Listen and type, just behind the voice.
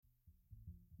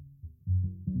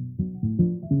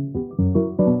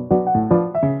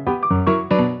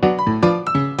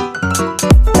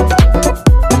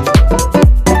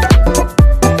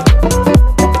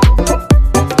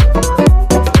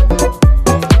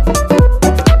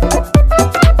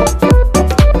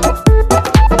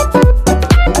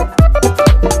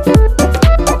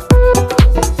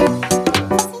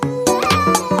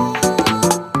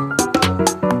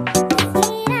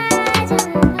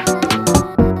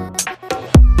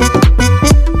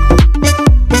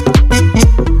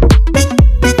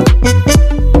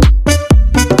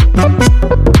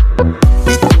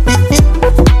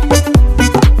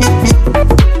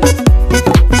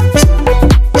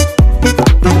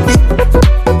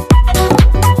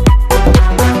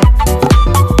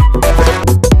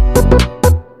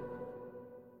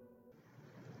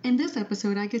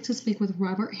I get to speak with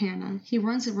Robert Hanna. He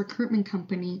runs a recruitment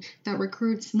company that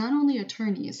recruits not only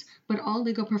attorneys, but all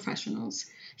legal professionals.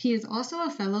 He is also a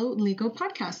fellow legal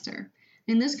podcaster.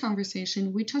 In this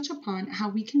conversation, we touch upon how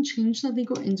we can change the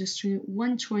legal industry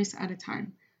one choice at a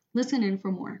time. Listen in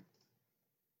for more.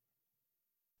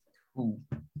 Ooh.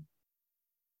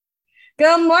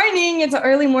 Good morning. It's an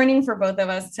early morning for both of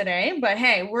us today, but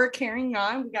hey, we're carrying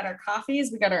on. We got our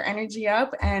coffees, we got our energy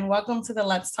up, and welcome to the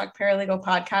Let's Talk Paralegal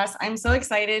podcast. I'm so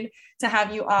excited to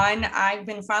have you on. I've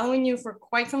been following you for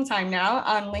quite some time now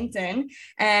on LinkedIn,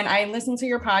 and I listen to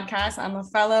your podcast. I'm a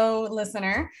fellow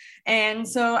listener. And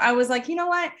so I was like, you know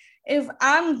what? If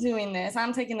I'm doing this,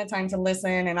 I'm taking the time to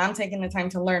listen and I'm taking the time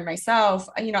to learn myself.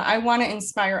 I want to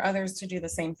inspire others to do the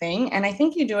same thing. And I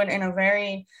think you do it in a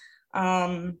very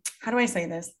how do I say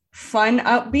this? Fun,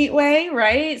 upbeat way,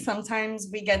 right? Sometimes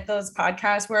we get those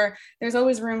podcasts where there's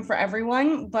always room for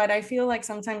everyone, but I feel like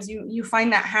sometimes you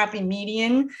find that happy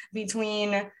median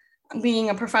between being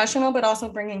a professional, but also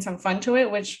bringing some fun to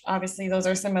it, which obviously those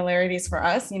are similarities for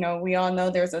us. We all know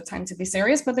there's a time to be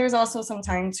serious, but there's also some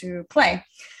time to play.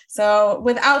 So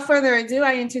without further ado,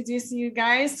 I introduce you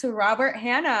guys to Robert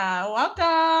Hanna.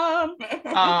 Welcome.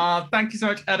 Thank you so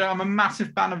much, Eda. I'm a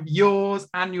massive fan of yours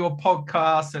and your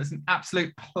podcast. So it's an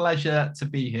absolute pleasure to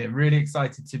be here. Really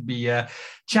excited to be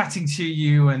chatting to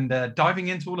you and diving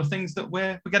into all the things that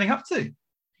we're getting up to.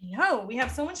 We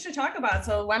have so much to talk about.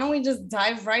 So why don't we just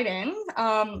dive right in?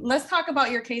 Let's talk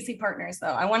about your KC Partners, though.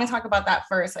 I want to talk about that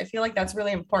first. I feel like that's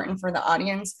really important for the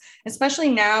audience, especially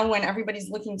now when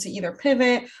everybody's looking to either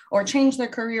pivot or change their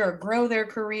career or grow their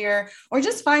career or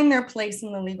just find their place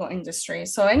in the legal industry.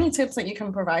 So any tips that you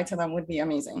can provide to them would be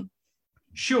amazing.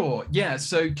 Sure. Yeah.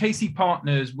 So KC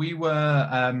Partners, we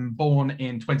were born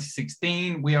in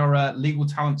 2016. We are a legal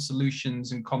talent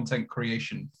solutions and content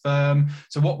creation firm.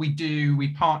 So what we do, we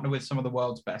partner with some of the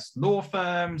world's best law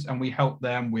firms and we help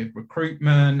them with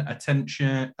recruitment,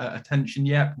 retention,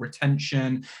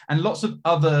 and lots of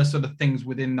other sort of things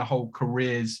within the whole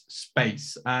careers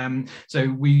space. So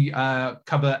we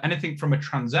cover anything from a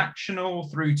transactional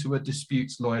through to a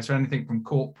disputes lawyer. So anything from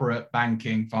corporate,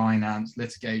 banking, finance,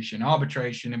 litigation, arbitration,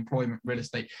 employment, real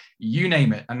estate, you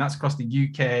name it. And that's across the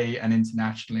UK and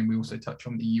internationally. And we also touch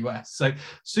on the US. So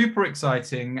super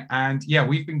exciting. And yeah,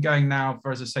 we've been going now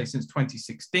for, as I say, since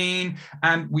 2016.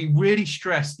 And we really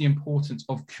stress the importance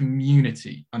of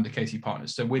community under KC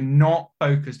Partners. So we're not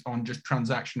focused on just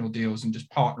transactional deals and just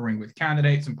partnering with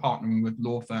candidates and partnering with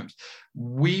law firms.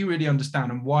 We really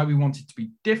understand and why we want it to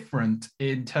be different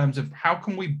in terms of how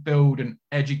can we build and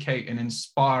educate and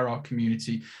inspire our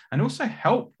community and also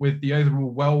help with the overall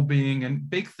well-being and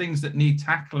big things that need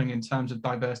tackling in terms of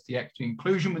diversity, equity,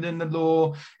 inclusion within the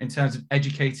law, in terms of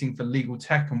educating for legal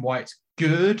tech and why it's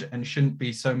good and shouldn't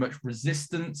be so much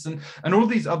resistance and all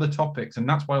these other topics. And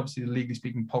that's why obviously the Legally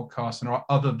Speaking podcast and our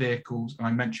other vehicles, and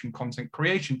I mentioned content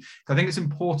creation, because I think it's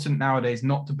important nowadays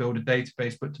not to build a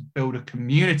database, but to build a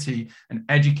community and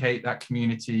educate that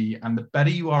community. And the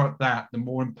better you are at that, the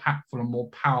more impactful and more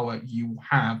power you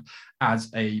have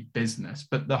as a business.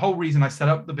 But the whole reason I set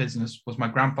up the business was my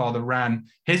grandfather ran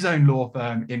his own law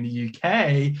firm in the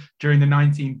UK during the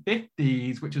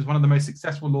 1950s, which was one of the most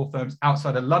successful law firms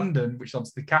outside of London, which is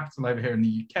obviously the capital over here in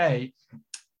the UK.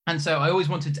 And so I always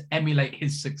wanted to emulate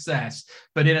his success,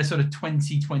 but in a sort of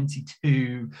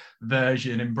 2022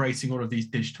 version, embracing all of these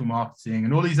digital marketing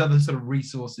and all these other sort of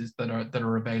resources that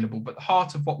are available. But the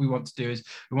heart of what we want to do is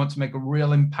we want to make a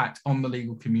real impact on the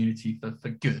legal community for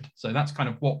good. So that's kind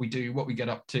of what we do, what we get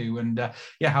up to, and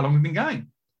how long we've been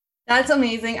going. That's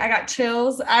amazing. I got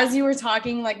chills as you were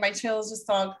talking, like my chills just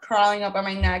started crawling up on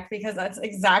my neck because that's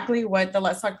exactly what the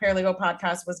Let's Talk Paralegal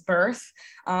podcast was birthed.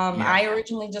 I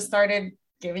originally just started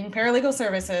giving paralegal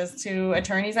services to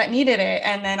attorneys that needed it.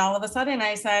 And then all of a sudden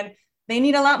I said, they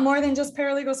need a lot more than just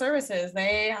paralegal services.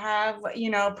 They have,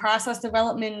 process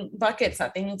development buckets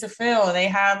that they need to fill. They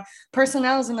have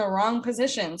personnels in the wrong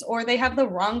positions, or they have the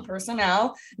wrong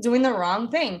personnel doing the wrong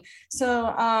thing.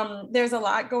 So there's a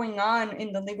lot going on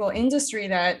in the legal industry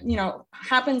that,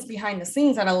 happens behind the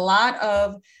scenes, that a lot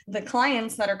of the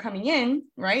clients that are coming in,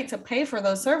 right, to pay for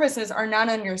those services are not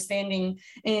understanding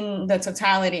in the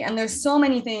totality. And there's so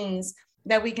many things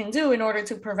that we can do in order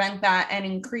to prevent that and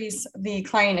increase the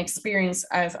client experience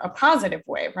as a positive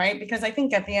way, right? Because I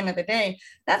think at the end of the day,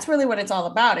 that's really what it's all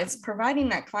about. It's providing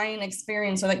that client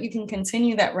experience so that you can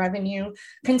continue that revenue,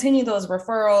 continue those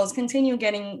referrals, continue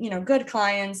getting, good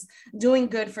clients, doing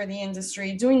good for the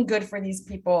industry, doing good for these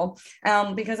people.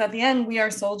 Because at the end, we are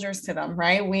soldiers to them,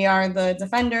 right? We are the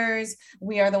defenders.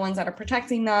 We are the ones that are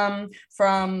protecting them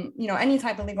from, any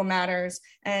type of legal matters.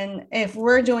 And if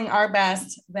we're doing our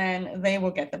best, then they they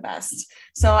will get the best.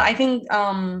 So I think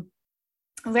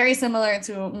very similar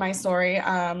to my story.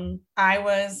 I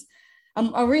was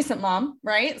a recent mom,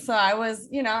 right? So I was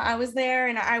there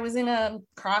and I was in a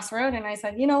crossroad and I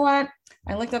said, you know what?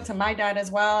 I looked up to my dad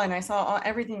as well. And I saw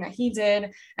everything that he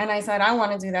did. And I said, I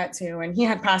want to do that too. And he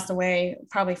had passed away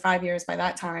probably 5 years by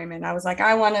that time. And I was like,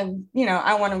 I want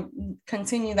to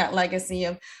continue that legacy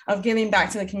of giving back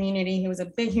to the community. He was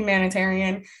a big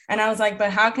humanitarian. And I was like,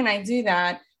 but how can I do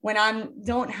that when I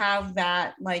don't have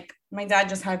that? Like, my dad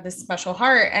just had this special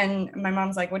heart. And my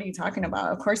mom's like, what are you talking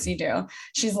about? Of course you do.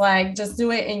 She's like, just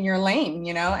do it in your lane,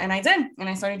 and I did. And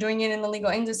I started doing it in the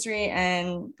legal industry.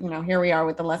 And, here we are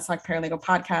with the Let's Talk Paralegal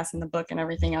podcast and the book and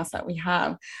everything else that we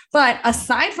have. But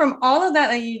aside from all of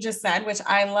that you just said, which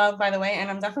I love, by the way, and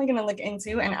I'm definitely going to look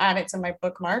into and add it to my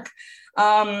bookmark.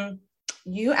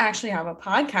 You actually have a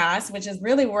podcast, which is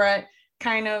really where it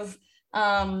kind of,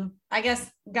 I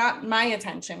guess, got my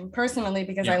attention personally,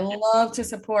 because I love to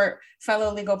support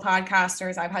fellow legal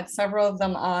podcasters. I've had several of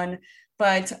them on,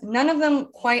 but none of them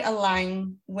quite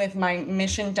align with my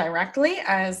mission directly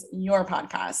as your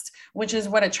podcast, which is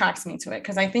what attracts me to it.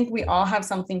 Because I think we all have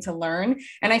something to learn.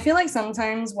 And I feel like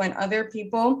sometimes when other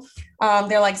people,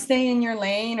 they're like, stay in your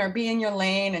lane or be in your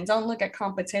lane and don't look at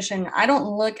competition. I don't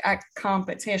look at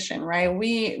competition, right?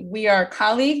 We are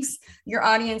colleagues. Your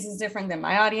audience is different than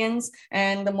my audience.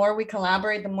 And the more we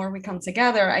collaborate, the more we come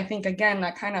together. I think, again,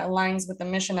 that kind of aligns with the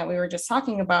mission that we were just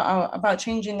talking about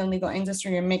changing the legal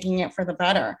industry and making it for the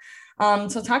better.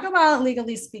 So talk about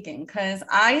Legally Speaking, because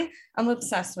I am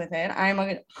obsessed with it. I'm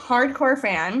a hardcore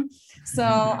fan. So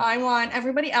I want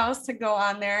everybody else to go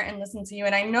on there and listen to you.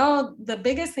 And I know the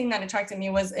biggest thing that attracted me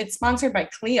was it's sponsored by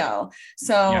Clio.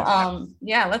 So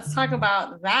let's talk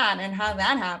about that and how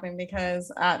that happened,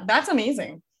 because that's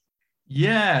amazing.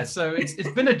 Yeah, so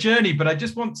it's been a journey, but I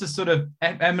just want to sort of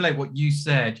emulate what you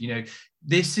said.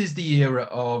 This is the era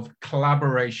of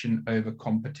collaboration over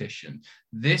competition.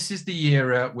 This is the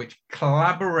era which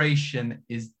collaboration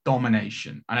is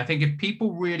domination. And I think if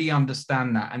people really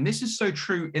understand that, and this is so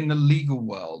true in the legal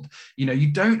world,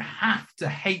 you don't have to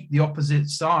hate the opposite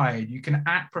side. You can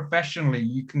act professionally,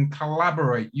 you can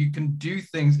collaborate, you can do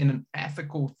things in an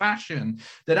ethical fashion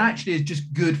that actually is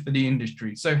just good for the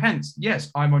industry. So hence, yes,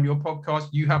 I'm on your podcast,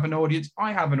 you have an audience,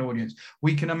 I have an audience.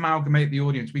 We can amalgamate the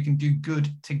audience, we can do good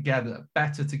together,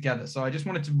 better together. So I just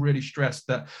wanted to really stress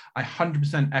that I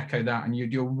 100% echo that, and you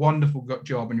do a wonderful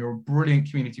job, and you're a brilliant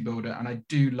community builder, and I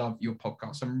do love your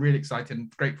podcast. I'm really excited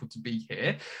and grateful to be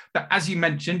here. But as you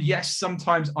mentioned, yes,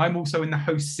 sometimes I'm also in the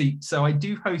host seat. So I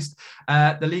do host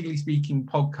the Legally Speaking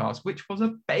podcast, which was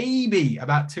a baby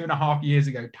about 2.5 years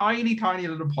ago. Tiny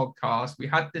little podcast. We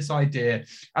had this idea,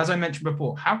 as I mentioned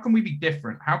before, how can we be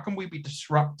different? How can we be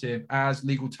disruptive as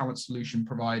legal talent solution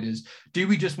providers? Do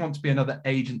we just want to be another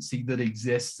agency that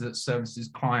exists, that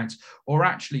services clients? Or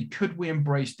actually, could we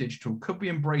embrace digital? Could we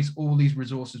embrace all these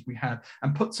resources we have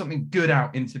and put something good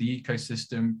out into the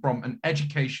ecosystem from an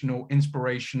educational,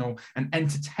 inspirational, and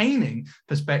entertaining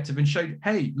perspective, and show,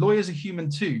 hey, lawyers are human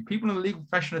too. People in the legal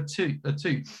profession are too.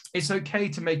 It's okay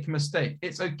to make a mistake.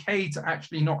 It's okay to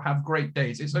actually not have great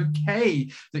days. It's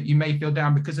okay that you may feel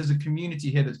down, because there's a community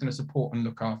here that's going to support and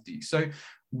look after you. So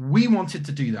we wanted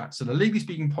to do that. So the Legally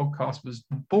Speaking podcast was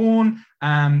born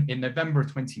in November of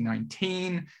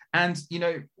 2019. And,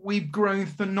 we've grown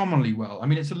phenomenally well. I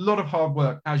mean, it's a lot of hard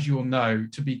work, as you'll know,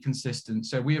 to be consistent.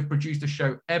 So we have produced a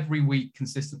show every week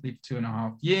consistently for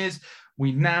 2.5 years.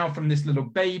 We now, from this little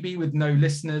baby with no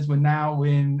listeners, we're now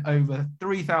in over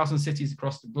 3,000 cities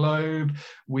across the globe.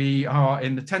 We are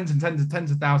in the tens of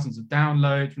thousands of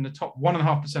downloads, from the top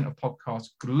 1.5% of podcasts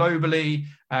globally.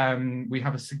 We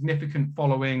have a significant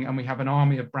following, and we have an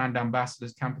army of brand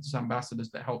ambassadors, campus ambassadors,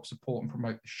 that help support and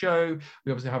promote the show.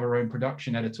 We obviously have our own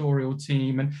production editorial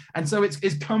team. And so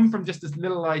it's come from just this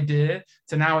little idea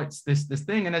to now it's this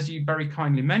thing. And as you very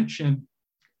kindly mentioned,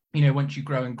 once you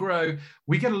grow and grow,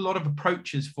 we get a lot of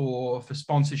approaches for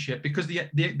sponsorship, because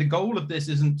the goal of this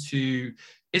isn't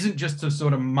just to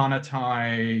sort of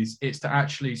monetize, it's to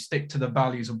actually stick to the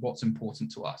values of what's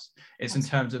important to us. It's in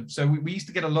terms of, so we used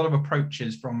to get a lot of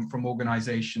approaches from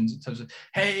organizations in terms of,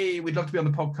 hey, we'd love to be on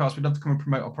the podcast, we'd love to come and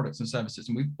promote our products and services.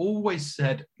 And we've always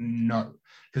said no,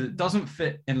 because it doesn't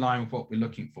fit in line with what we're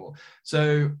looking for.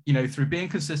 So, through being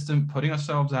consistent, putting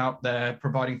ourselves out there,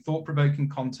 providing thought-provoking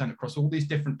content across all these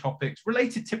different topics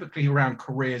related typically around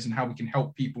careers and how we can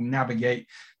help people navigate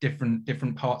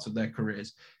different parts of their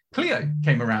careers, Clio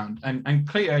came around, and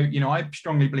Clio, you know, I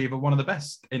strongly believe are one of the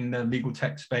best in the legal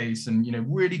tech space, and, you know,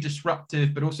 really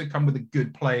disruptive, but also come with a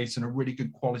good place and a really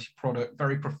good quality product,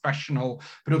 very professional,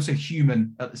 but also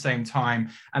human at the same time.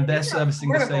 And they're servicing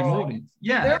the same audience.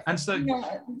 Yeah. And so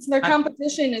their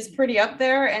competition is pretty up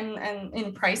there and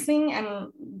in pricing,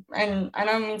 and I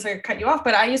don't mean to cut you off,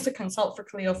 but I used to consult for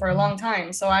Clio for a long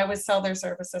time. So I would sell their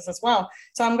services as well.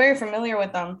 So I'm very familiar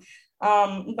with them.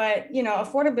 But, you know,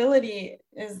 affordability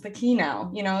is the key now,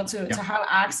 you know, to have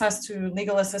access to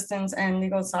legal assistance and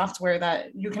legal software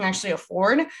that you can actually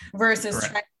afford versus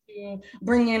trying to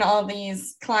bring in all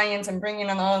these clients and bring in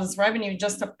all this revenue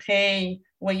just to pay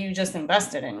what you just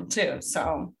invested in too.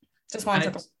 So just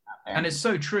wanted to. And it's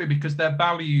so true, because their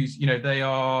values, you know, they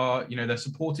are, you know, they're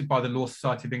supported by the Law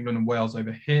Society of England and Wales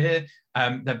over here.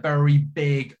 They're very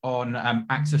big on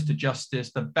access to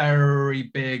justice. They're very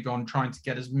big on trying to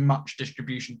get as much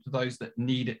distribution to those that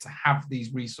need it to have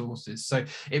these resources. So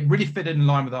it really fit in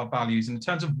line with our values. And in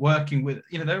terms of working with,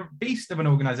 you know, they're a beast of an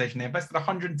organization. They invested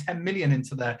 110 million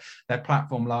into their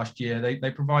platform last year.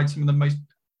 They provide some of the most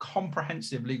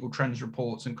comprehensive legal trends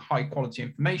reports and high quality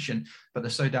information, but they're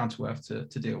so down to earth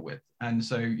to deal with. And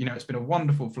so, you know, it's been a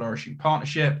wonderful, flourishing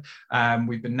partnership.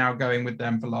 We've been now going with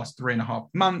them for the last 3.5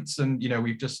 months, and, you know,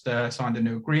 we've just signed a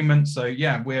new agreement. So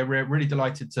yeah, we're really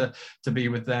delighted to be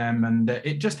with them. And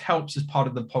it just helps as part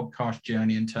of the podcast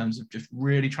journey in terms of just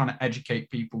really trying to educate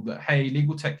people that, hey,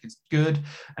 legal tech is good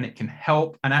and it can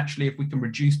help. And actually, if we can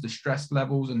reduce the stress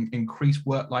levels and increase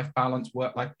work-life balance,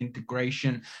 work-life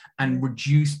integration, and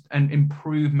reduce and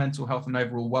improve mental health and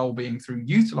overall well-being through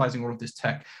utilizing all of this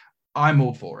tech, I'm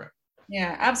all for it.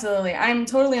 Yeah, absolutely. I'm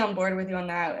totally on board with you on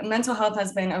that. Mental health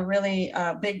has been a really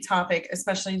big topic,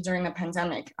 especially during the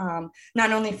pandemic,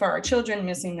 not only for our children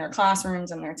missing their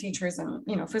classrooms and their teachers and,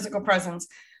 you know, physical presence,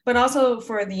 but also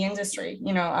for the industry.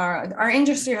 You know, our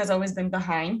industry has always been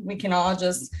behind. We can all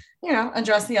just, you know,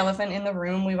 address the elephant in the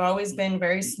room. We've always been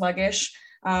very sluggish.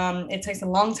 It takes a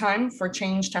long time for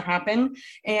change to happen.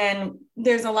 And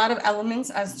there's a lot of elements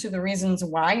as to the reasons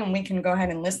why, and we can go ahead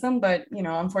and list them. But, you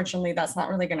know, unfortunately, that's not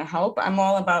really going to help. I'm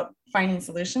all about finding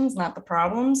solutions, not the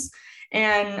problems,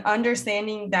 and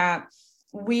understanding that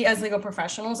we as legal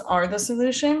professionals are the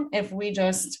solution if we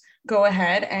just go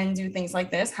ahead and do things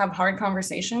like this, have hard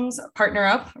conversations, partner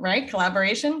up, right?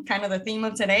 Collaboration, kind of the theme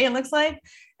of today, it looks like.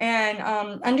 And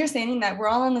understanding that we're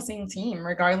all on the same team,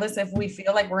 regardless if we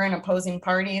feel like we're in opposing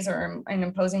parties or in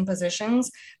opposing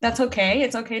positions. That's okay.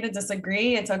 It's okay to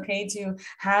disagree. It's okay to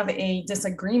have a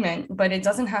disagreement, but it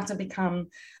doesn't have to become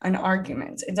an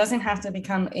argument. It doesn't have to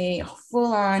become a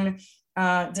full-on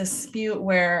dispute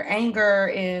where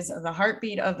anger is the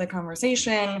heartbeat of the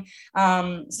conversation.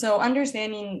 So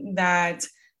understanding that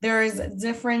there's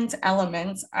different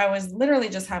elements. I was literally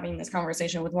just having this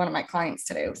conversation with one of my clients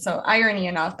today. So irony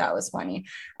enough, that was funny,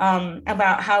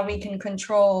 about how we can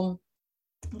control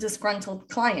disgruntled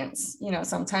clients. You know,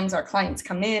 sometimes our clients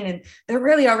come in and they're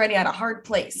really already at a hard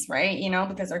place, right? You know,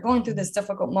 because they're going through this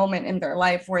difficult moment in their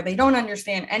life where they don't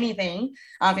understand anything.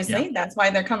 Obviously, that's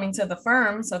why they're coming to the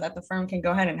firm, so that the firm can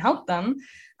go ahead and help them.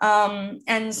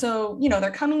 And so, you know, they're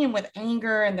coming in with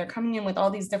anger and they're coming in with all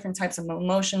these different types of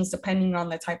emotions, depending on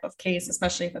the type of case,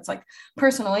 especially if it's like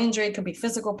personal injury, it could be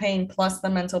physical pain plus the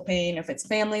mental pain. If it's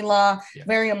family law,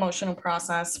 very emotional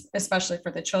process, especially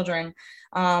for the children.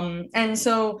 And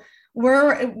so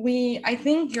I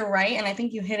think you're right. And I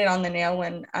think you hit it on the nail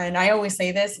and I always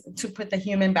say this, to put the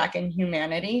human back in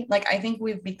humanity. Like, I think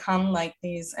we've become like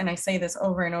these, and I say this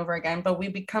over and over again, but we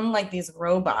become like these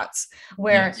robots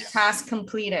where task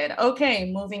completed.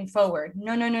 Okay, moving forward.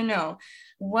 No.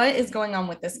 What is going on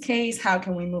with this case? How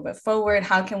can we move it forward?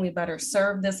 How can we better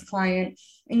serve this client?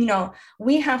 And, you know,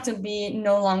 we have to be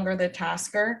no longer the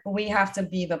tasker. We have to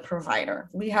be the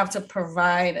provider. We have to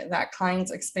provide that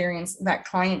client's experience, that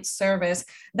client service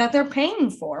that they're paying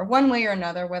for one way or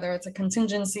another, whether it's a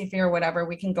contingency fee or whatever.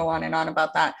 We can go on and on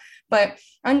about that. But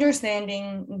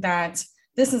understanding that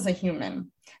this is a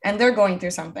human and they're going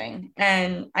through something.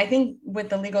 And I think with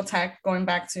the legal tech, going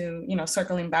back to, you know,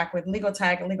 circling back with legal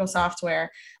tech, legal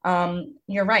software,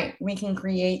 you're right. We can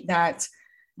create that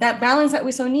balance that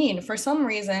we so need for some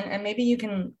reason. And maybe you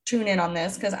can tune in on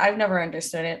this because I've never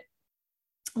understood it.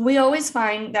 We always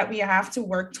find that we have to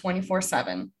work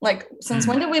 24/7. Like, since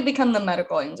when did we become the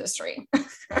medical industry?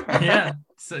 Yeah,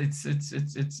 so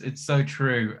it's so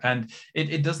true, and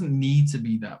it doesn't need to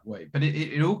be that way, but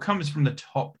it all comes from the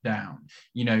top down.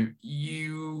 You know,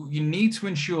 you need to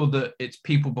ensure that it's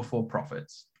people before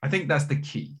profits. I think that's the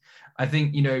key. I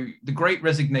think, you know, the Great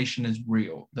Resignation is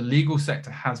real. The legal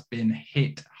sector has been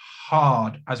hit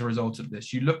hard as a result of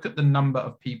this. You look at the number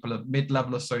of people of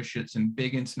mid-level associates in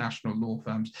big international law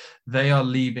firms, they are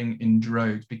leaving in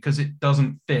droves because it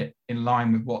doesn't fit in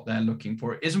line with what they're looking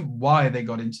for. It isn't why they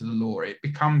got into the law. It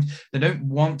becomes, they don't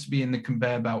want to be in the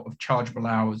conveyor belt of chargeable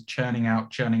hours, churning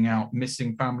out,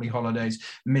 missing family holidays,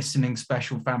 missing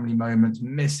special family moments,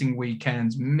 missing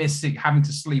weekends, missing having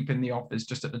to sleep in the office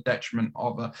just at the detriment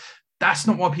of a. That's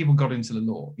not why people got into the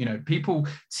law. You know, people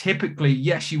typically,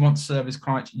 yes, you want to service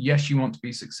clients. Yes, you want to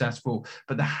be successful,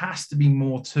 but there has to be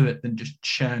more to it than just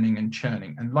churning and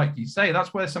churning. And like you say,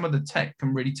 that's where some of the tech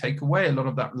can really take away a lot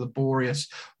of that laborious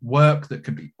work that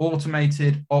could be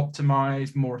automated,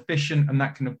 optimized, more efficient, and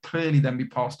that can clearly then be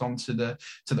passed on to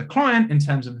the client in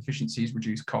terms of efficiencies,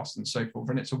 reduced costs, and so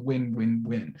forth. And it's a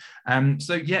win-win-win.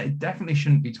 So yeah, it definitely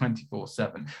shouldn't be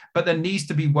 24/7, but there needs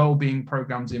to be well-being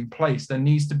programs in place. There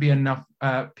needs to be enough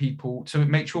people to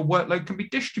make sure workload can be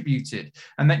distributed,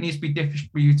 and that needs to be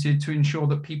distributed to ensure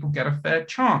that people get a fair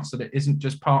chance, that it isn't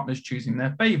just partners choosing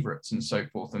their favorites and so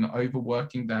forth and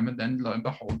overworking them, and then lo and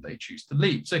behold they choose to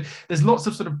leave. So there's lots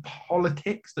of sort of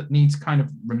politics that needs kind of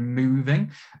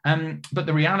removing, but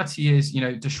the reality is, you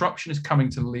know, disruption is coming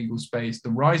to the legal space. The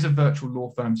rise of virtual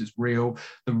law firms is real.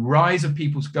 The rise of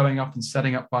people going up and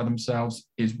setting up by themselves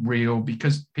is real,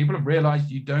 because people have realized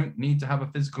you don't need to have a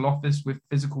physical office with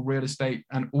physical real estate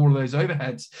and all of those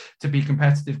overheads to be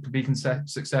competitive, to be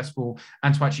successful,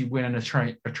 and to actually win and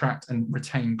attract and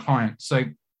retain clients. So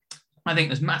I think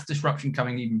there's mass disruption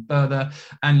coming even further,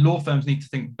 and law firms need to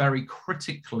think very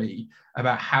critically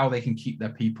about how they can keep their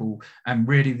people. And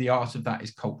really the art of that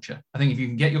is culture. I think if you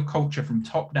can get your culture from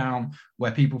top down,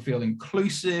 where people feel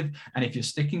inclusive, and if you're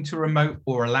sticking to remote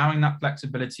or allowing that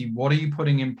flexibility, what are you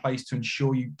putting in place to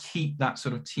ensure you keep that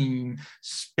sort of team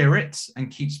spirits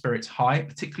and keep spirits high,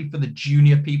 particularly for the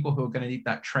junior people who are going to need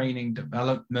that training,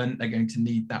 development, they're going to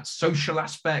need that social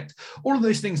aspect. All of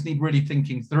those things need really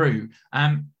thinking through.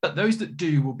 But those that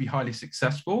do will be highly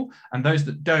successful, and those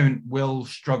that don't will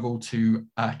struggle to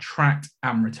attract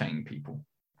and retain people.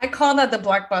 I call that the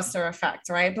Blockbuster effect,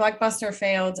 right? Blockbuster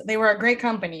failed. They were a great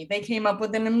company. They came up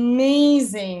with an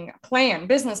amazing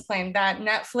business plan that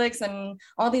Netflix and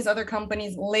all these other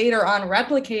companies later on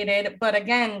replicated, but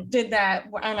again, did that,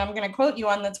 and I'm going to quote you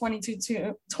on the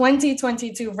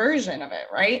 2022 version of it,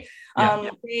 right?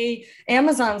 The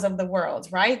Amazons of the world,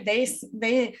 right? They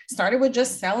started with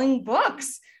just selling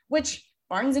books, which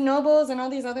Barnes and Nobles and all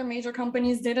these other major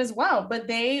companies did as well, but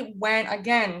they went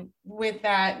again with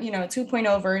that,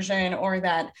 2.0 version or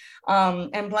that,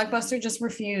 and Blockbuster just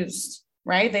refused,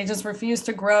 right? They just refused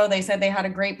to grow. They said they had a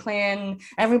great plan.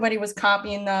 Everybody was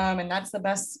copying them, and that's the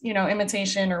best,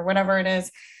 imitation or whatever it is.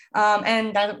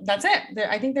 And that's it.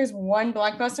 I think there's one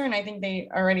Blockbuster, and I think they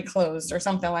already closed or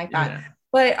something like that. Yeah.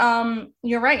 But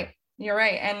you're right. You're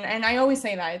right. And I always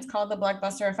say that it's called the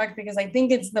Blockbuster effect because I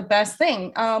think it's the best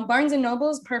thing. Barnes and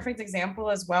Noble's perfect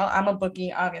example as well. I'm a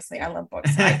bookie. Obviously, I love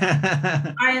books.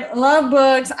 I love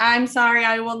books. I'm sorry.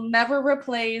 I will never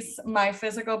replace my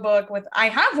physical book with, I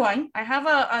have one. I have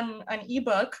an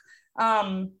ebook.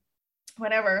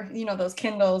 Whatever, those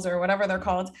Kindles or whatever they're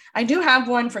called. I do have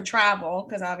one for travel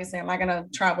because obviously I'm not going to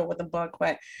travel with a book,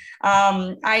 but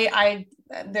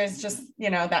there's just,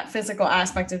 that physical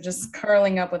aspect of just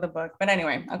curling up with a book. But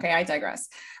anyway, okay, I digress.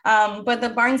 But the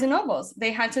Barnes and Nobles,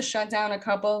 they had to shut down a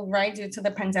couple, right, due to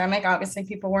the pandemic. Obviously,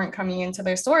 people weren't coming into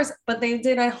their stores, but they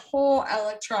did a whole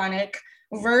electronic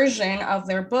version of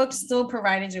their book, still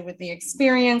provided you with the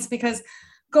experience because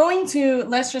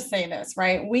let's just say this,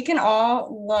 right? We can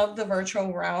all love the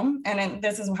virtual realm. And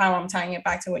this is how I'm tying it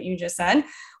back to what you just said.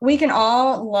 We can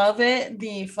all love it,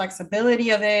 the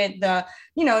flexibility of it,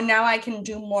 now I can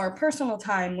do more personal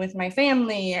time with my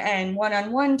family and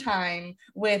one-on-one time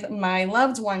with my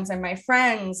loved ones and my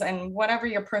friends and whatever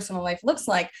your personal life looks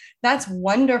like. That's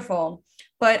wonderful.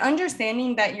 But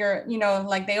understanding that you're,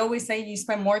 like they always say, you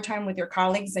spend more time with your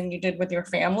colleagues than you did with your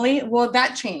family. Well,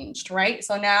 that changed, right?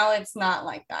 So now it's not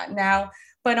like that now.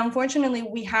 But unfortunately,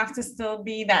 we have to still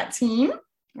be that team,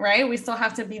 right? We still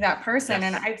have to be that person.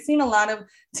 Yes. And I've seen a lot of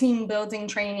team building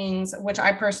trainings, which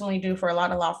I personally do for a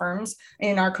lot of law firms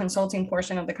in our consulting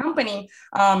portion of the company.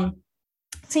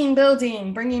 Team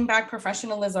building, bringing back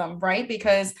professionalism, right?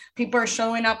 Because people are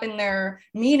showing up in their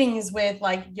meetings with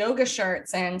like yoga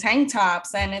shirts and tank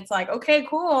tops. And it's like, okay,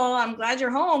 cool. I'm glad you're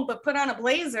home, but put on a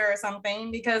blazer or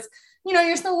something because,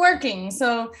 you're still working.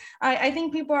 So I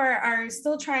think people are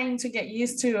still trying to get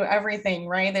used to everything,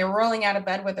 right? They're rolling out of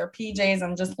bed with their PJs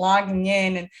and just logging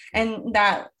in and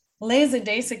that laser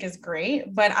is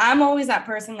great, but I'm always that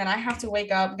person that I have to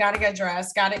wake up, gotta get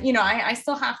dressed, I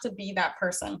still have to be that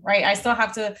person, right? I still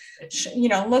have to,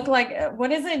 look like,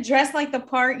 what is it? Dress like the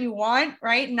part you want,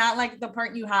 right? Not like the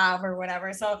part you have or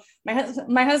whatever. So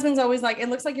my husband's always like, it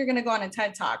looks like you're going to go on a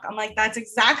TED Talk. I'm like, that's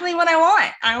exactly what I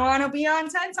want. I want to be on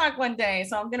TED Talk one day.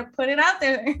 So I'm going to put it out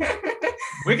there.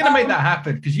 We're going to make that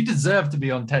happen because you deserve to be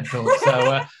on TED Talk.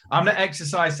 So I'm going to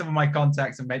exercise some of my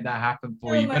contacts and make that happen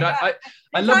for you. But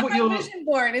I love what your vision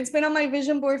board. It's been on my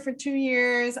vision board for 2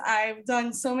 years. I've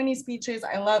done so many speeches.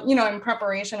 I love, in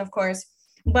preparation, of course,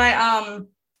 but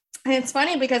and it's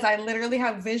funny because I literally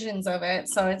have visions of it.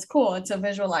 So it's cool to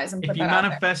visualize and put that out there. If you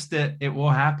manifest it, it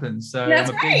will happen. So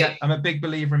I'm a big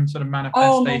believer in sort of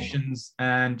manifestations.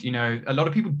 And, a lot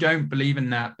of people don't believe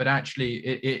in that, but actually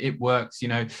it works.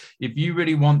 If you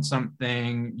really want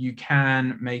something, you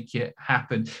can make it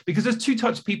happen. Because there's two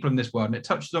types of people in this world. And it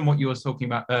touches on what you were talking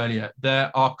about earlier.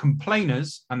 There are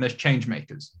complainers and there's change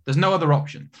makers. There's no other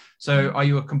option. So are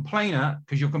you a complainer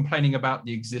because you're complaining about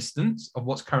the existence of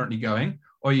what's currently going?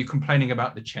 Or are you complaining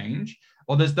about the change?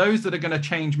 Or there's those that are going to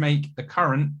change make the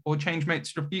current or change make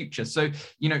the future. So,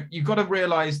 you've got to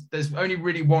realize there's only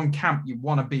really one camp you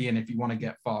want to be in if you want to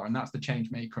get far. And that's the change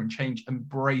maker, and change,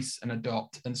 embrace and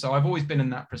adopt. And so I've always been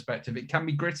in that perspective. It can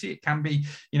be gritty. It can be,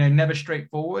 never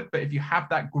straightforward. But if you have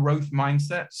that growth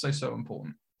mindset, so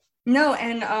important. No,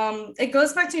 and it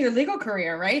goes back to your legal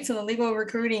career, right? To the legal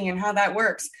recruiting and how that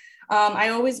works. I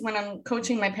always, when I'm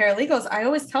coaching my paralegals, I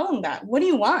always tell them that. What do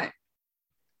you want?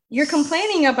 You're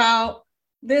complaining about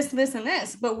this, and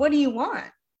this, but what do you want?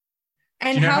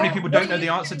 And do you know how many people don't know the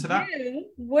answer to that?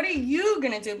 What are you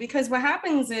going to do? Because what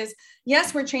happens is,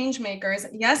 yes, we're change makers.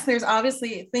 Yes, there's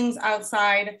obviously things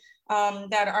outside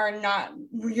that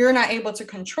you're not able to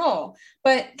control.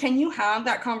 But can you have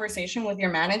that conversation with your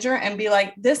manager and be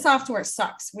like, this software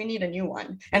sucks. We need a new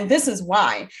one. And this is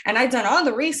why. And I've done all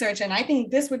the research and I think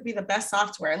this would be the best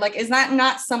software. Like, is that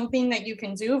not something that you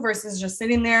can do versus just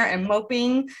sitting there and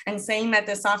moping and saying that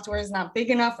this software is not big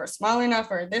enough or small enough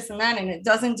or this and that, and it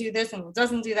doesn't do this and it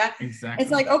doesn't do that? Exactly.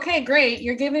 It's like, okay, great.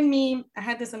 You're giving me, I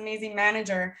had this amazing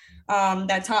manager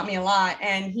that taught me a lot.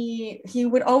 And he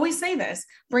would always say this: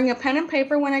 bring a pen and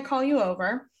paper when I call you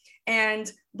over,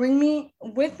 and bring me,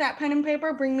 with that pen and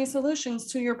paper, bring me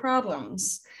solutions to your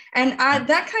problems. And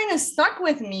that kind of stuck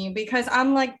with me because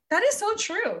I'm like, that is so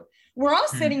true. We're all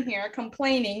sitting here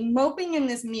complaining, moping in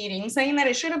this meeting, saying that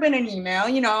it should have been an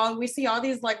email. We see all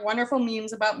these like wonderful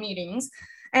memes about meetings,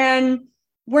 and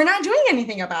we're not doing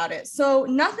anything about it. So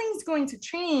nothing's going to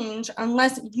change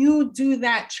unless you do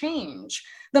that change.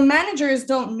 The managers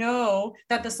don't know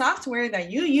that the software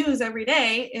that you use every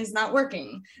day is not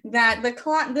working, that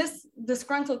this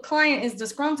disgruntled client is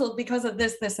disgruntled because of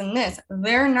this, and this.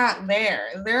 They're not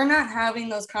there. They're not having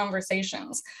those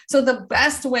conversations. So the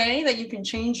best way that you can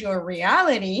change your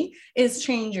reality is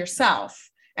change yourself.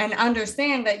 And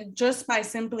understand that just by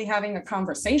simply having a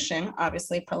conversation,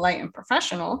 obviously polite and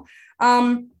professional,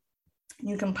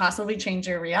 you can possibly change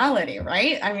your reality,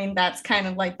 right? I mean, that's kind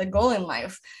of like the goal in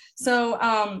life. So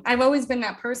I've always been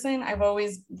that person. I've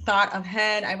always thought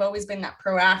ahead. I've always been that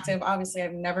proactive. Obviously,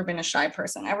 I've never been a shy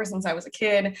person. Ever since I was a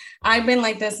kid, I've been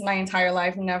like this my entire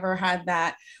life. Never had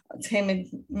that timid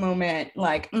moment.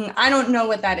 Like, I don't know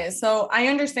what that is. So I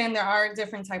understand there are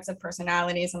different types of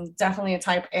personalities. I'm definitely a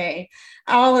type A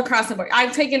all across the board.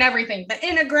 I've taken everything, the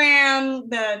Enneagram,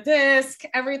 the DISC,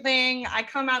 everything. I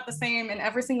come out the same in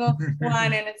every single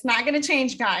one, and it's not going to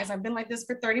change, guys. I've been like this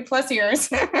for 30 plus years.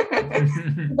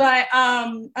 But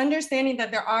understanding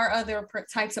that there are other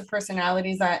types of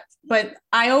personalities but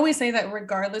I always say that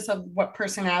regardless of what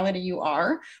personality you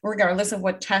are, regardless of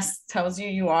what test tells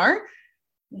you are,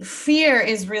 fear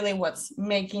is really what's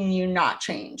making you not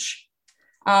change.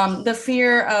 The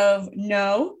fear of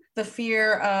no, the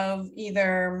fear of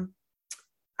either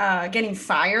getting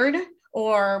fired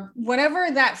or whatever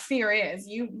that fear is,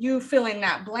 you fill in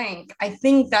that blank. I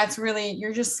think that's really,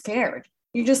 you're just scared.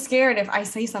 You're just scared if I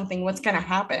say something, what's going to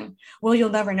happen? Well,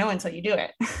 you'll never know until you do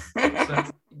it. So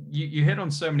you hit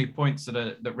on so many points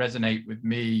that resonate with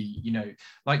me.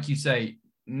 Like you say,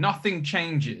 nothing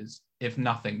changes if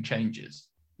nothing changes.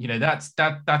 That's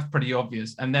pretty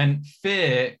obvious. And then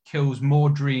fear kills more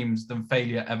dreams than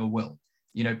failure ever will.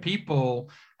 People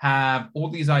have all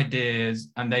these ideas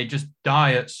and they just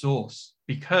die at source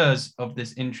because of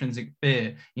this intrinsic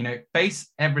fear. Face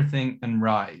everything and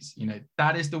rise.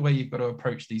 That is the way you've got to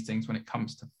approach these things when it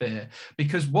comes to fear,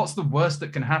 because what's the worst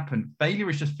that can happen? Failure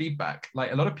is just feedback.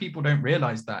 Like, a lot of people don't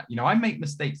realize that. I make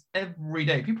mistakes every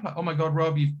day. People are like, oh my God,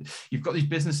 Rob, you've got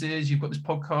these businesses, you've got this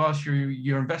podcast,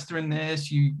 you're an investor in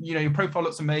this, your profile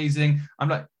looks amazing. I'm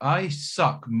like, I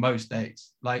suck most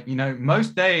days. Like,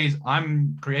 most days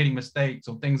I'm creating mistakes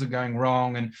or things are going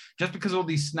wrong. And just because of all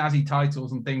these snazzy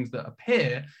titles and things that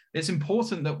appear, it's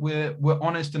important that we're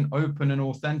honest and open and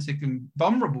authentic and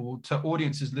vulnerable to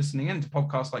audiences listening in to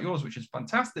podcasts like yours, which is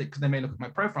fantastic, because they may look at my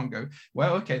profile and go,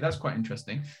 well, okay, that's quite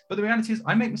interesting. But the reality is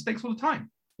I make mistakes all the time.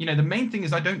 The main thing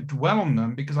is I don't dwell on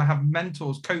them, because I have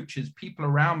mentors, coaches, people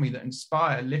around me that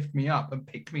inspire, lift me up and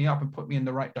pick me up and put me in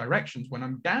the right directions when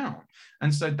I'm down.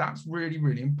 And so that's really,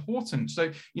 really important.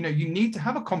 So, you need to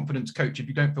have a confidence coach if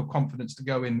you don't feel confidence to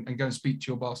go in and go and speak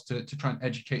to your boss to try and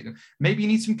educate them. Maybe you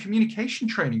need some communication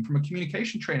training from a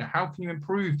communication trainer. How can you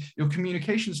improve your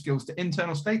communication skills to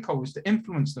internal stakeholders, to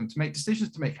influence them, to make decisions,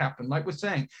 to make happen? Like we're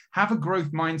saying, have a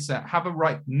growth mindset, have a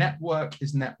right network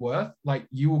is net worth. Like,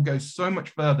 you will go so much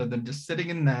further than just sitting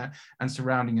in there and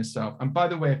surrounding yourself. And by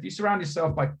the way, if you surround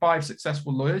yourself by 5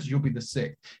 successful lawyers, you'll be the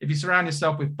 6th. If you surround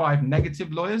yourself with 5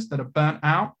 negative lawyers that are burnt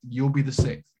out, you'll be the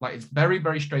 6th. Like, it's very,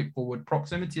 very straightforward.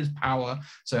 Proximity is power.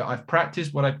 So I've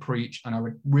practiced what I preach, and I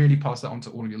would really pass that on to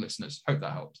all of your listeners. Hope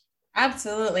that helps.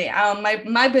 Absolutely.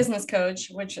 My business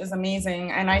coach, which is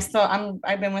amazing, and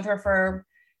I've been with her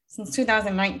since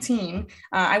 2019.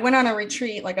 I went on a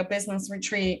retreat, like a business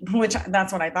retreat, which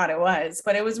that's what I thought it was,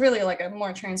 but it was really like a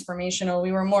more transformational.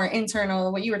 We were more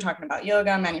internal, what you were talking about,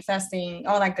 yoga, manifesting,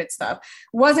 all that good stuff.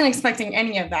 Wasn't expecting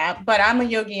any of that, but I'm a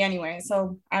yogi anyway.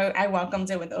 So I welcomed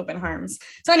it with open arms.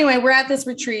 So anyway, we're at this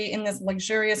retreat in this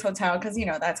luxurious hotel, because,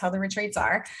 that's how the retreats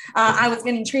are. I was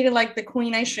getting treated like the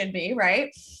queen I should be,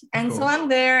 right? And so I'm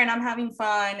there and I'm having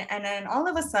fun. And then all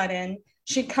of a sudden,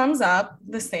 she comes up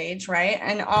the stage, right,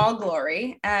 in all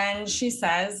glory, and she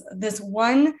says this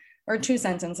 1 or 2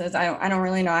 sentences. I don't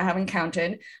really know. I haven't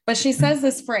counted, but she says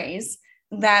this phrase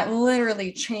that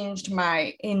literally changed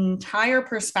my entire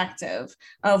perspective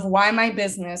of why my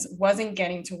business wasn't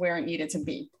getting to where it needed to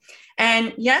be.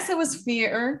 And yes, it was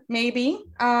fear, maybe.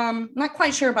 Not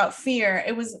quite sure about fear.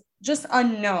 It was just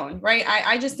unknown, right?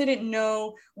 I just didn't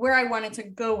know where I wanted to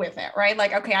go with it, right?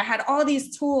 Like, okay, I had all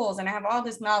these tools and I have all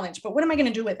this knowledge, but what am I going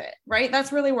to do with it, right?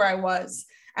 That's really where I was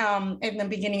in the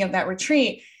beginning of that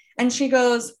retreat. And she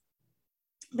goes,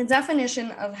 the definition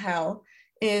of hell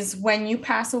is when you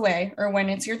pass away, or when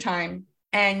it's your time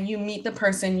and you meet the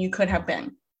person you could have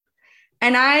been.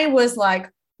 And I was like,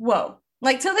 whoa.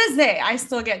 Like, to this day, I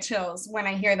still get chills when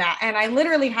I hear that. And I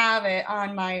literally have it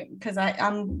on because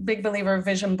I'm a big believer of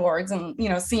vision boards and,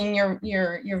 seeing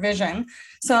your vision.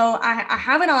 So I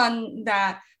have it on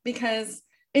that, because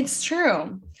it's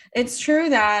true. It's true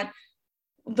that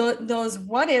those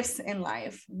what ifs in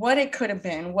life, what it could have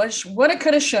been, what it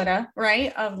could have, shoulda,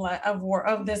 right,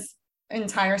 of this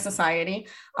entire society,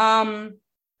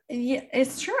 yeah,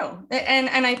 it's true.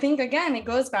 And I think, again, it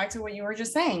goes back to what you were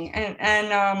just saying.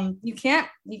 And you can't,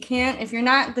 if you're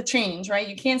not the change, right?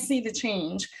 You can't see the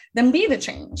change, then be the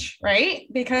change, right?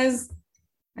 Because,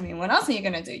 I mean, what else are you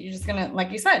going to do? You're just going to, like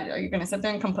you said, are you going to sit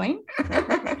there and complain?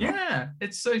 Yeah,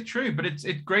 it's so true. But it's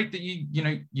great that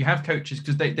you have coaches,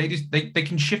 because they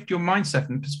can shift your mindset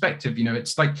and perspective.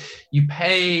 It's like you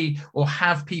pay or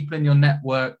have people in your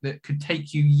network that could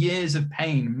take you years of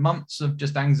pain, months of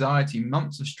just anxiety,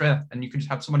 months of stress, and you can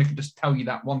just have someone who can just tell you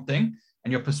that one thing,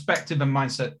 and your perspective and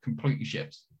mindset completely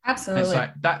shifts. Absolutely. It's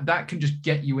like that can just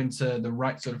get you into the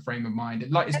right sort of frame of mind.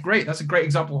 It's great. That's a great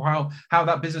example of how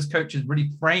that business coach is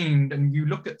really framed, and you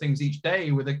look at things each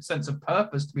day with a sense of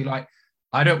purpose to be like,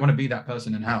 I don't want to be that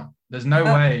person in hell. There's no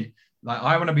way. Like,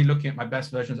 I want to be looking at my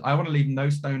best versions. I want to leave no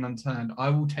stone unturned. I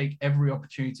will take every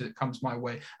opportunity that comes my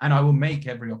way, and I will make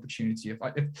every opportunity.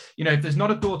 If there's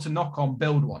not a door to knock on,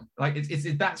 build one. Like, it's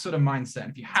that sort of mindset.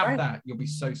 If you have that, you'll be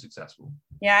so successful.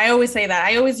 Yeah, I always say that.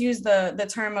 I always use the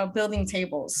term of building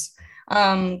tables,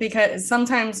 because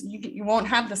sometimes you won't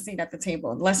have the seat at the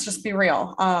table. Let's just be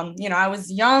real. I was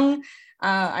young.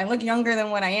 I look younger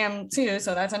than what I am too.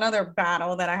 So that's another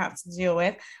battle that I have to deal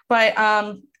with. But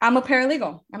I'm a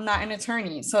paralegal. I'm not an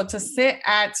attorney. So to sit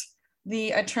at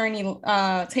the attorney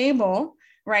table,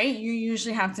 right, you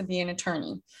usually have to be an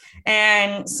attorney.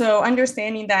 And so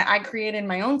understanding that, I created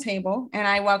my own table and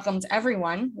I welcomed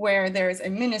everyone, where there's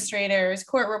administrators,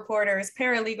 court reporters,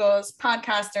 paralegals,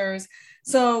 podcasters.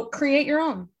 So create your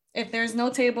own. If there's no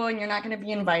table and you're not going to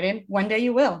be invited, one day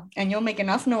you will, and you'll make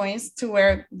enough noise to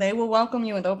where they will welcome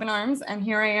you with open arms. And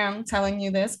here I am telling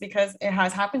you this because it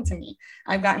has happened to me.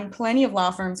 I've gotten plenty of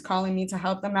law firms calling me to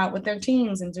help them out with their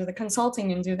teams and do the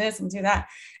consulting and do this and do that.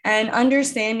 And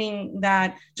understanding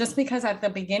that just because at the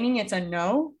beginning it's a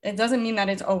no, it doesn't mean that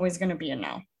it's always going to be a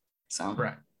no. So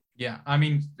correct. Yeah, I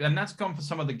mean, and that's gone for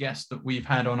some of the guests that we've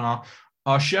had on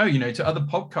our show, you know, to other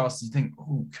podcasts. You think,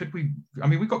 oh, could we? I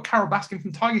mean, we've got Carole Baskin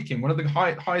from Tiger King, one of the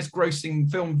highest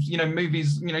grossing films, you know,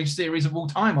 movies, you know, series of all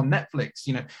time on Netflix.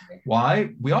 You know, why?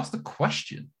 We asked the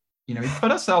question. You know, we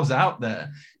put ourselves out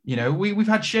there. You know, we've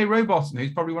had Shay Robotham,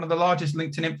 who's probably one of the largest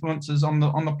LinkedIn influencers on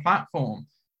the platform.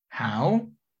 How?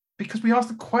 Because we asked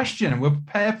the question and we're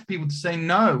prepared for people to say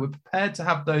no. We're prepared to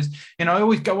have those, you know, I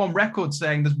always go on record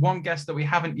saying there's one guest that we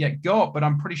haven't yet got, but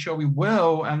I'm pretty sure we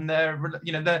will. And they're,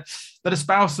 you know, they're the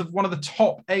spouse of one of the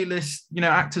top A-list, you know,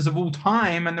 actors of all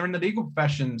time, and they're in the legal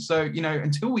profession. So, you know,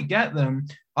 until we get them,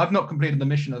 I've not completed the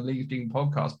mission of the Legal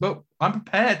Podcast, but I'm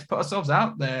prepared to put ourselves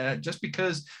out there just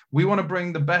because we want to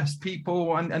bring the best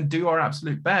people and do our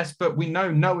absolute best. But we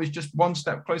know no is just one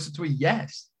step closer to a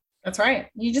yes. That's right.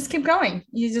 You just keep going.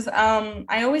 You just,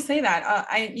 I always say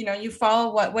that, you know, you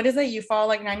fall, what is it? You fall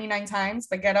like 99 times,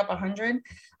 but get up 100.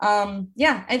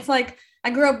 Yeah, it's like, I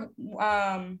grew up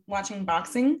watching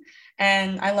boxing,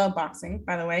 and I love boxing,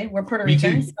 by the way. We're Puerto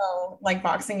Rican, so like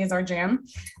boxing is our jam.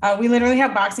 We literally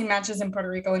have boxing matches in Puerto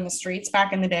Rico in the streets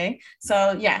back in the day.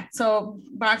 So yeah, so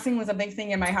boxing was a big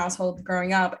thing in my household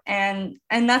growing up. And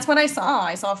that's what I saw.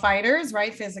 I saw fighters,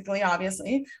 right? Physically,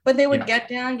 obviously, but they would get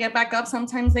down, get back up.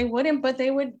 Sometimes they wouldn't, but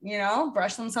they would, you know,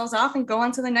 brush themselves off and go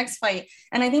on to the next fight.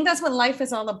 And I think that's what life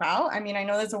is all about. I mean, I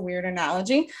know that's a weird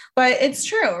analogy, but it's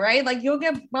true, right? Like you'll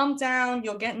get bumped down,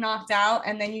 you'll get knocked out,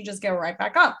 and then you just get right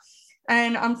back up.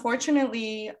 And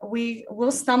unfortunately, we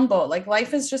will stumble. Like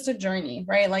life is just a journey,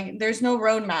 right? Like there's no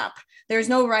roadmap. There's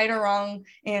no right or wrong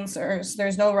answers.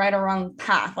 There's no right or wrong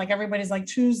path. Like everybody's like,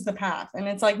 choose the path. And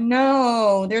it's like,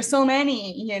 no, there's so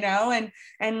many, you know?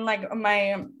 And like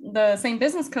the same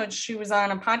business coach, she was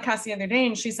on a podcast the other day,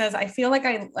 and she says, I feel like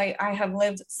I have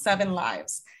lived 7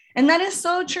 lives. And that is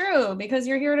so true, because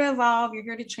you're here to evolve, you're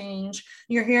here to change,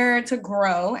 you're here to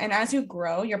grow. And as you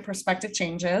grow, your perspective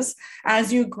changes.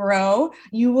 As you grow,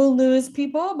 you will lose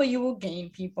people, but you will gain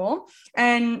people,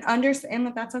 and understand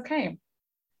that that's okay.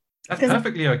 That's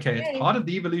perfectly okay. It's part of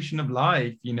the evolution of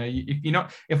life. You know,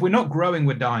 if we're not growing,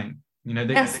 we're dying. You know,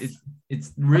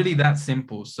 it's really that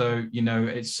simple. So, you know,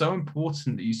 it's so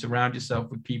important that you surround yourself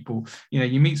with people. You know,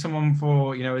 you meet someone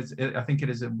for, you know, I think it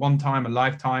is a one time, a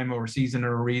lifetime, or a season,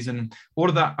 or a reason. All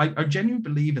of that, I genuinely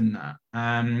believe in that.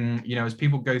 You know, as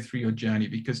people go through your journey,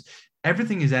 because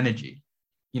everything is energy.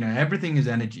 You know, everything is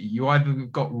energy. You either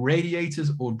got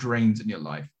radiators or drains in your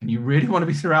life, and you really want to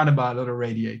be surrounded by a lot of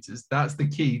radiators. That's the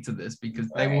key to this, because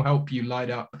they will help you light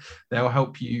up. They'll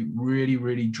help you really,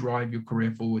 really drive your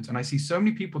career forwards. And I see so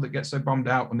many people that get so bummed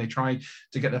out when they try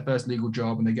to get their first legal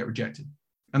job and they get rejected,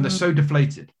 and they're so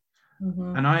deflated.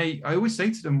 And I always say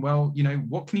to them, well, you know,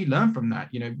 what can you learn from that?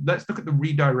 You know, let's look at the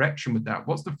redirection with that.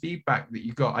 What's the feedback that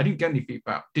you got? I didn't get any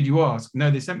feedback. Did you ask?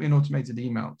 No, they sent me an automated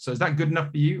email. So is that good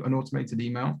enough for you, an automated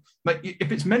email? Like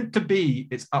if it's meant to be,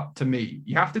 it's up to me.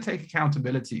 You have to take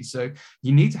accountability. So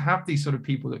you need to have these sort of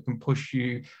people that can push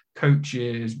you,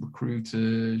 coaches,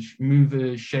 recruiters,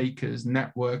 movers, shakers,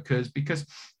 networkers, because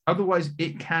otherwise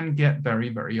it can get very,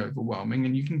 very overwhelming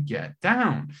and you can get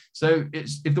down. So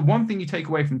if the one thing you take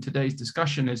away from today's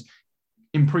discussion is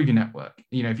improve your network.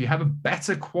 You know, if you have a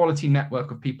better quality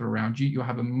network of people around you, you'll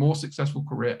have a more successful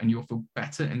career and you'll feel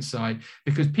better inside,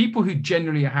 because people who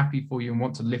genuinely are happy for you and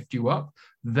want to lift you up,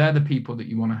 they're the people that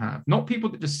you want to have, not people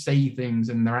that just say things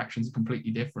and their actions are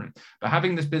completely different. But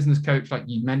having this business coach, like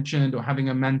you mentioned, or having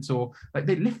a mentor, like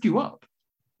they lift you up.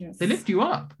 Yes. They lift you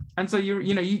up. And so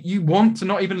you want to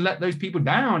not even let those people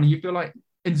down, and you feel like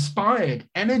inspired,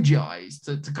 energized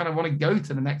to kind of want to go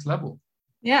to the next level.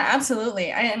 Yeah, absolutely.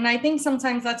 And I think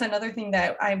sometimes that's another thing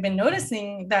that I've been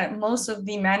noticing, that most of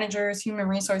the managers, human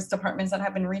resource departments that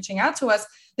have been reaching out to us,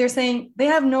 they're saying they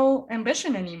have no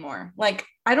ambition anymore. Like,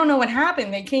 I don't know what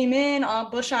happened. They came in all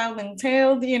bush-eyed and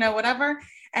tailed, you know, whatever.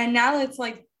 And now it's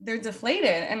like they're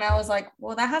deflated. And I was like,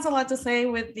 well, that has a lot to say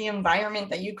with the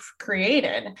environment that you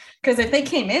created. Because if they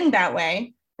came in that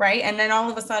way, right, and then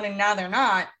all of a sudden now they're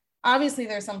not, obviously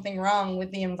there's something wrong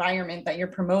with the environment that you're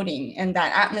promoting and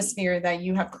that atmosphere that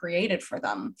you have created for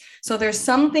them. So there's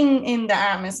something in the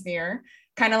atmosphere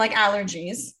kind of like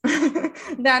allergies,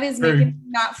 that is making me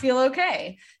not feel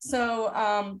okay.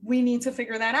 So we need to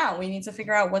figure that out. We need to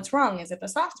figure out what's wrong. Is it the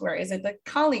software? Is it the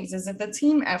colleagues? Is it the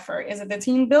team effort? Is it the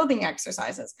team building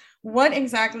exercises? What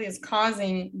exactly is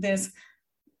causing this,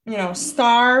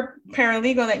 star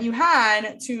paralegal that you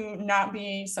had to not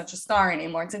be such a star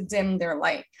anymore, to dim their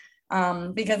light?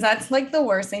 Because that's like the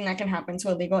worst thing that can happen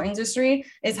to a legal industry,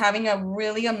 is having a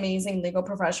really amazing legal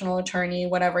professional, attorney,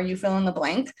 whatever you fill in the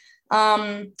blank,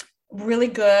 really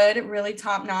good, really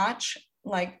top notch,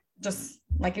 like, just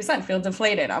like you said, feel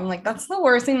deflated. I'm like, that's the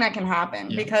worst thing that can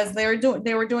happen, because they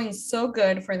were doing so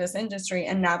good for this industry,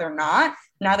 and now they're not.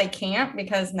 Now they can't,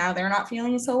 because now they're not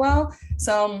feeling so well.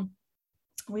 So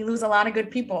we lose a lot of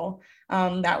good people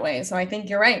that way. So I think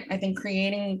you're right. I think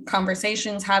creating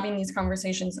conversations, having these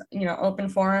conversations, open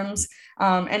forums,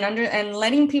 and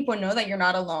letting people know that you're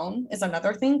not alone is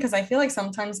another thing. Because I feel like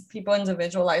sometimes people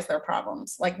individualize their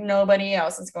problems. Like, nobody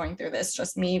else is going through this,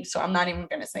 just me. So I'm not even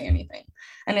going to say anything.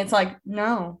 And it's like,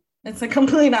 no, it's the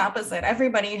complete opposite.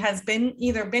 Everybody has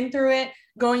either been through it,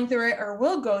 going through it, or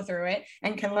will go through it,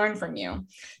 and can learn from you.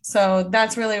 So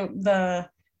that's really the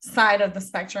side of the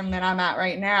spectrum that I'm at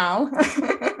right now.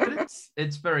 But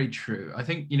it's very true. I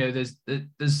think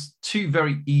there's two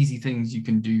very easy things you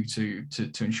can do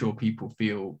to ensure people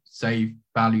feel safe,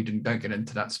 valued, and don't get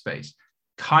into that space: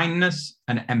 kindness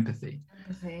and empathy.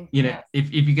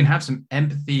 If you can have some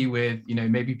empathy with,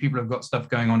 maybe people have got stuff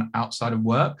going on outside of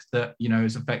work that,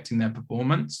 is affecting their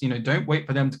performance, don't wait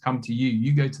for them to come to you.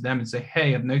 You go to them and say,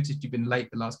 hey, I've noticed you've been late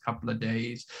the last couple of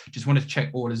days. Just wanted to check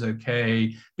all is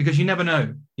okay, because you never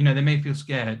know, they may feel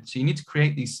scared. So you need to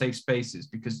create these safe spaces,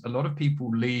 because a lot of people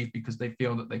leave because they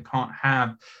feel that they can't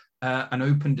have an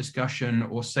open discussion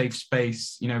or safe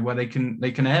space, where they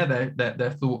can air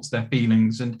their thoughts, their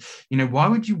feelings. And, why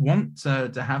would you want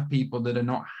to have people that are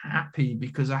not happy?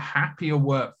 Because a happier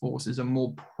workforce is a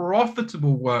more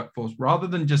profitable workforce, rather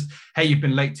than just, hey, you've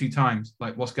been late 2 times.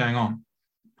 Like, what's going on?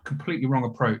 Completely wrong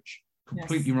approach.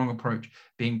 Wrong approach.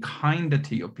 Being kinder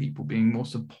to your people, being more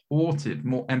supportive,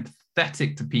 more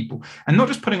empathetic to people, and not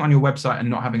just putting it on your website and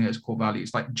not having it as core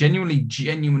values. Like, genuinely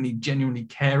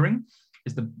caring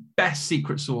is the best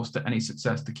secret sauce to any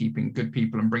success, to keeping good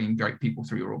people and bringing great people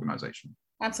through your organization.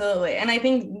 Absolutely. And I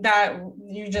think that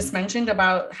you just mentioned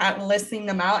about listing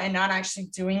them out and not actually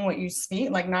doing what you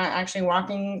speak, like not actually walk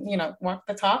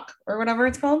the talk, or whatever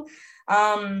it's called.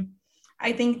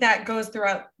 I think that goes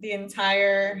throughout the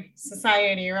entire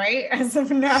society, right? As of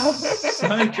now.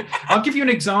 I'll give you an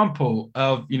example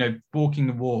of, walking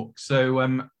the walk.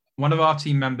 So, one of our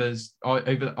team members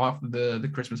after the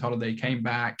Christmas holiday came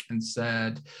back and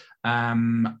said,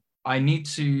 I need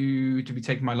to be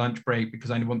taking my lunch break because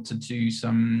I want to do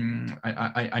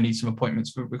I need some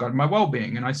appointments regarding my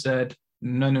well-being. And I said,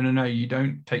 no, you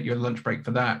don't take your lunch break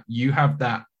for that. You have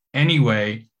that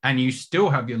anyway, and you still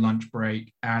have your lunch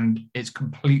break, and it's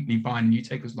completely fine. You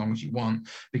take as long as you want,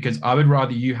 because I would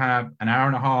rather you have an hour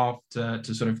and a half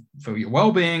to sort of feel your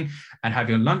well-being and have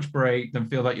your lunch break than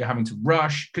feel like you're having to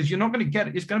rush, because you're not going to get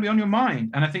it. It's going to be on your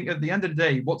mind. And I think at the end of the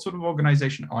day, what sort of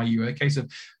organization are you? A case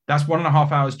of that's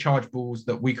 1.5 hours chargeables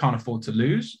that we can't afford to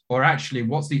lose, or actually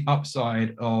what's the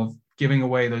upside of giving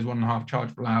away those 1.5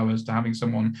 chargeable hours to having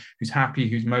someone who's happy,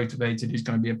 who's motivated, who's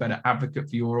going to be a better advocate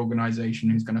for your organization,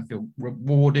 who's going to feel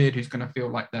rewarded, who's going to feel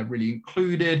like they're really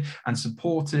included and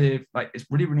supportive. Like, it's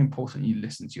really, really important you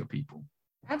listen to your people.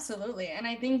 Absolutely. And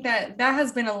I think that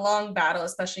has been a long battle,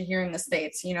 especially here in the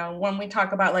States. When we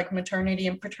talk about like maternity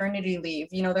and paternity leave,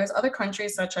 there's other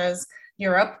countries such as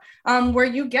Europe, where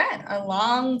you get a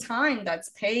long time that's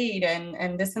paid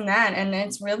and this and that. And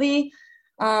it's really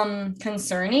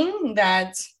concerning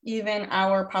that even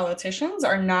our politicians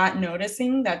are not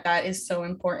noticing that is so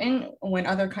important, when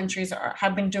other countries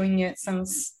have been doing it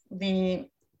since the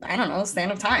span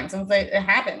of time, since it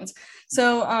happened.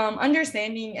 So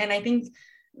understanding, and I think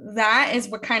that is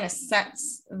what kind of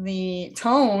sets the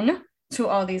tone to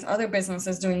all these other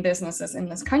businesses doing businesses in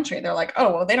this country. They're like,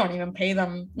 oh, well, they don't even pay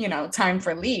them, time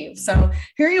for leave. So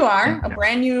here you are, a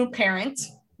brand new parent,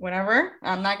 whatever.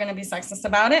 I'm not going to be sexist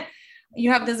about it. You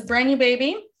have this brand new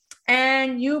baby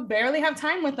and you barely have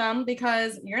time with them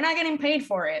because you're not getting paid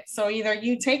for it. So either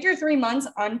you take your 3 months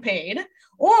unpaid,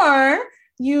 or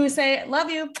you say, love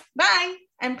you, bye,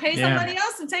 and pay somebody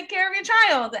else to take care of your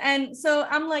child. And so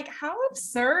I'm like, how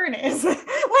absurd is it?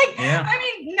 I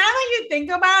mean, now that you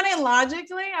think about it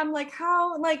logically, I'm like,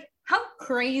 how, like, how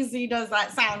crazy does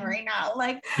that sound right now?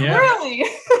 Like, yeah. Really?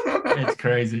 It's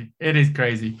crazy. It is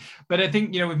crazy. But I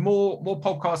think, with more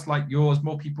podcasts like yours,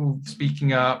 more people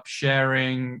speaking up,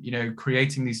 sharing,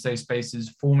 creating these safe spaces,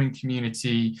 forming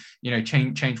community,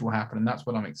 change will happen. And that's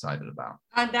what I'm excited about.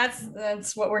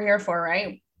 That's what we're here for,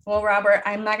 right? Well, Robert,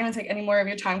 I'm not going to take any more of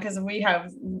your time because we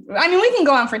can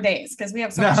go on for days because we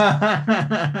have so much.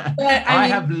 But I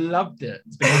have loved it.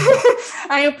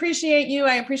 I appreciate you.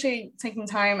 I appreciate taking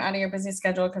time out of your busy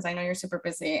schedule because I know you're super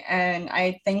busy. And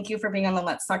I thank you for being on the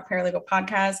Let's Talk Paralegal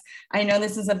podcast. I know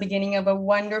this is the beginning of a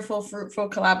wonderful, fruitful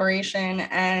collaboration,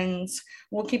 and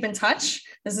we'll keep in touch.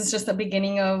 This is just the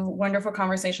beginning of wonderful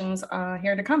conversations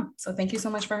here to come. So thank you so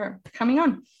much for coming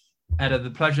on. Etta,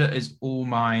 the pleasure is all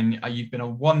mine. You've been a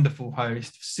wonderful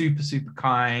host, super, super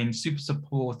kind, super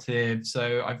supportive.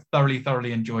 So I've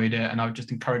thoroughly enjoyed it. And I would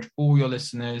just encourage all your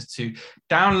listeners to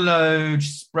download,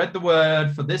 spread the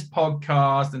word for this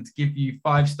podcast, and to give you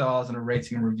 5 stars and a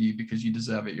rating and review because you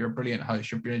deserve it. You're a brilliant host,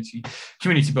 you're a brilliant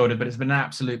community builder, but it's been an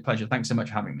absolute pleasure. Thanks so much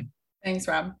for having me. Thanks,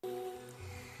 Rob.